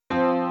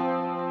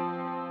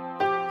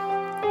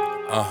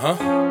I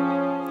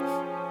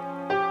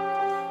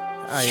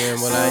am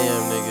what I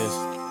am, niggas.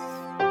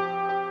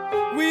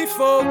 We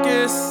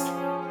focus.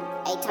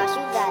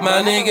 My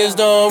niggas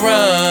don't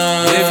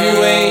run. If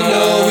you ain't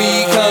know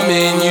we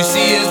coming, you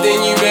see us,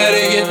 then you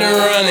better get to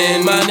running.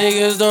 My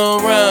niggas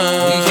don't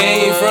run. We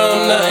came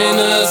from nothing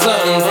to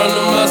something. From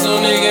the muscle,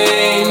 nigga,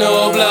 ain't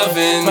no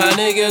bluffing. My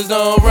niggas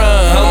don't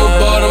run. I'm a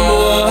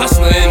Baltimore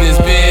hustler in this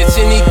bitch.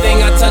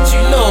 Anything I touch,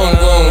 you know I'm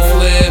gon'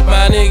 flip.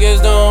 My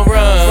niggas don't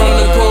run. From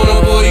the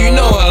corner, boy, you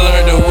know I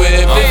learned to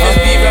whip. If it's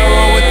beef, I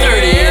roll with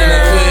 30 in the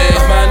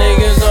clip. My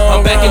niggas don't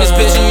I'm back in this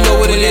bitch, and you know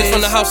what it is.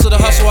 From the house to the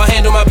hustle, I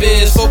handle my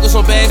biz. Focus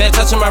on bags, bad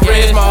touching my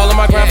ribs. My all of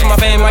my grind for my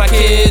family, my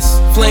kids.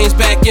 Flames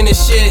back in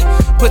this shit.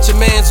 Put your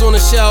mans on the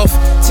shelf.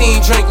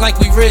 Team drink like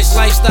we rich.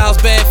 Lifestyle's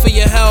bad for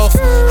your health.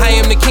 I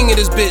am the king of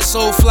this bitch.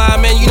 So fly,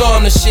 man, you know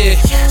I'm the shit.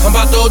 I'm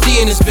about to OD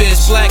in this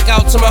bitch. Black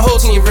out to my whole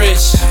team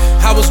rich.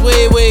 I was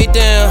way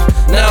down.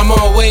 Now I'm on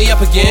my way up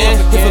again.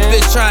 If a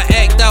bitch try to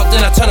act out, then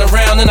I turn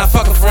around and I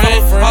fuck a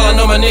friend. All I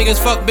know my niggas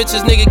fuck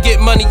bitches, nigga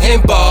get money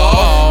and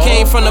ball.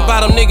 Came from the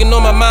bottom, nigga know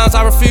my minds,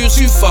 I refuse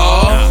to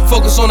fall.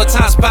 Focus on the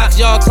top spots,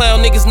 y'all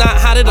clown niggas not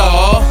hot at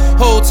all.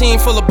 Whole team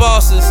full of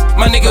bosses,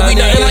 my nigga we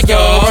nothing like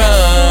y'all.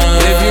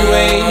 If you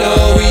ain't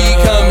know we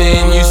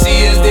coming, you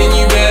see us then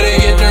you better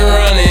get to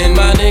running.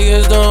 My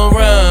niggas don't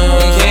run.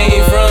 We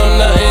came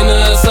from nothing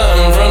to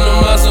something. From the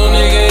muscle,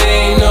 nigga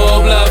ain't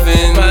no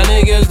bluffing. My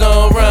niggas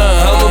don't run.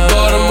 I'm a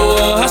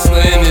Baltimore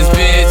hustler in this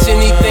bitch.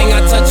 Anything I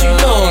touch, you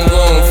know I'm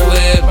gon'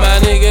 flip. My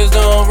niggas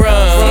don't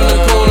run. From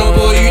the corner,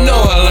 boy, you know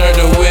I learned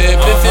to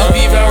whip. If it's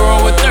beef, I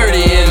roll with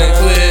 30 in the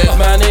clip.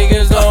 My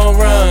niggas don't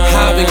run.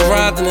 I've been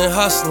grinding and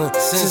hustling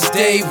since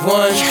day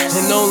one.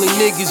 And only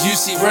niggas you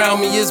see around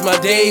me is my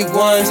day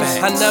ones.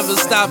 I never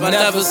stop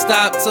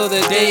till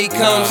the day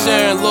comes.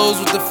 Sharing lows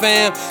with the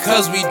fam,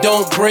 cause we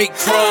don't break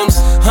crumbs.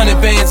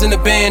 100 bands in the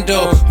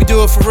bando, we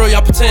do it for real,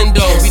 y'all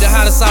pretendo. We the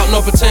hottest out,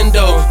 no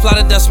pretendo. Fly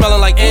to death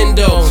smelling like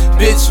endo.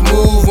 Bitch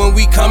move when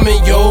we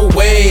coming your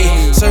way.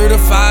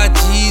 Certified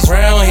G's,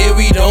 round here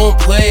we don't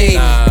play.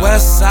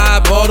 West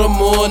side,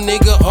 Baltimore,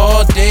 nigga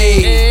all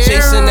day.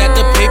 Chasing at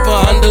the paper,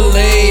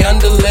 underlay.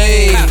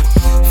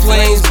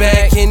 Flames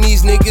back and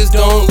these niggas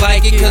don't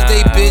like it. Cause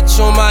they bitch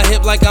on my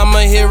hip like I'm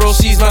a hero,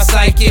 she's my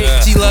psychic.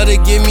 She love to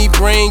give me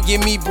brain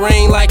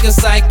like a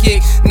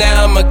psychic.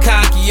 Now I'm a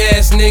cocky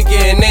ass nigga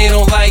and they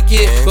don't like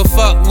it. But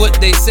fuck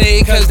what they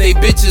say cause they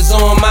bitches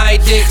on my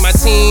dick. My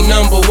team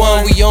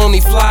 #1, we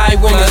only fly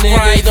when the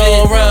niggas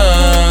don't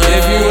run.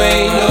 If you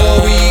ain't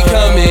know we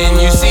coming,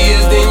 you see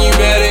us then you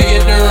better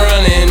get to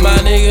running. My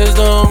niggas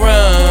don't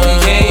run. We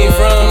came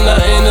from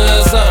nothing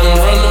to something.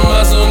 From the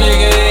muscle,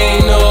 nigga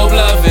ain't no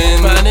bluffing.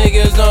 My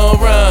niggas don't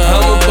run.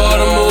 I'm a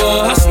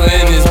Baltimore hustler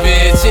in this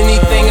bitch.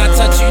 Anything I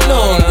touch, you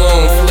know I'm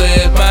gon'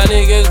 flip. My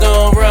niggas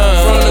don't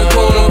run. From the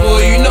corner,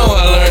 boy, you know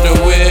I learned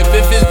to whip.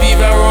 If it's beef,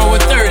 I roll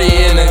with 30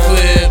 in the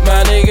clip.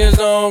 My niggas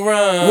don't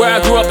run. Where I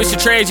grew up, it's a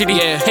tragedy.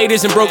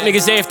 Haters and broke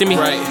niggas after me.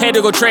 Had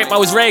to go trap, I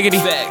was raggedy.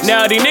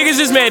 Now these niggas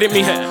is mad at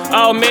me.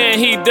 Oh man,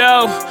 he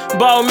dope.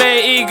 Ball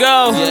man,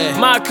 ego.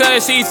 My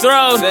cuz, he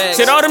throws.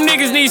 Said all them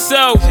niggas need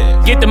so.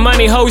 Get the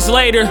money, hoes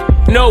later.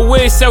 No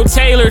wigs so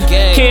tailored.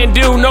 Can't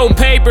do no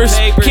papers.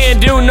 Can't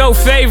do no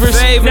favors.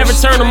 Never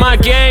turn on my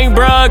gang,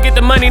 bruh. Get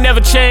the money, never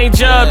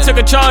change up. Took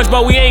a charge,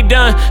 but we ain't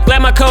done.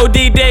 Glad my code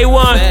D day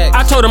one.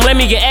 I told them, let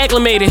me get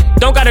acclimated.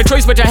 Don't got a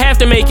choice, but I have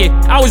to make it.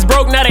 I was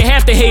broke, now they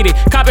have to hate it.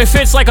 Copping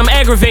fits like I'm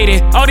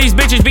aggravated. All these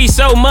bitches be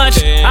so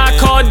much. I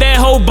called that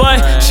hoe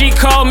butt. She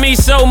called me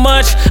so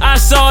much. I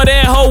saw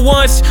that hoe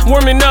once.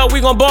 Warming up,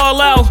 we gon'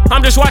 ball out.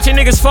 I'm just watching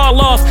niggas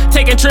fall off.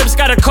 Taking trips,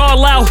 gotta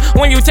call out.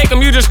 When you take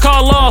them, you just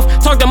call off.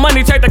 Talk the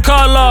money, take the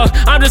call off.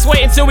 I'm just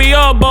waiting till we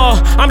all ball.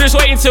 I'm just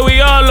waiting till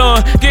we all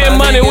on. Get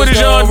money, what is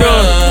y'all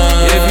doing?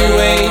 If you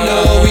ain't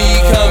know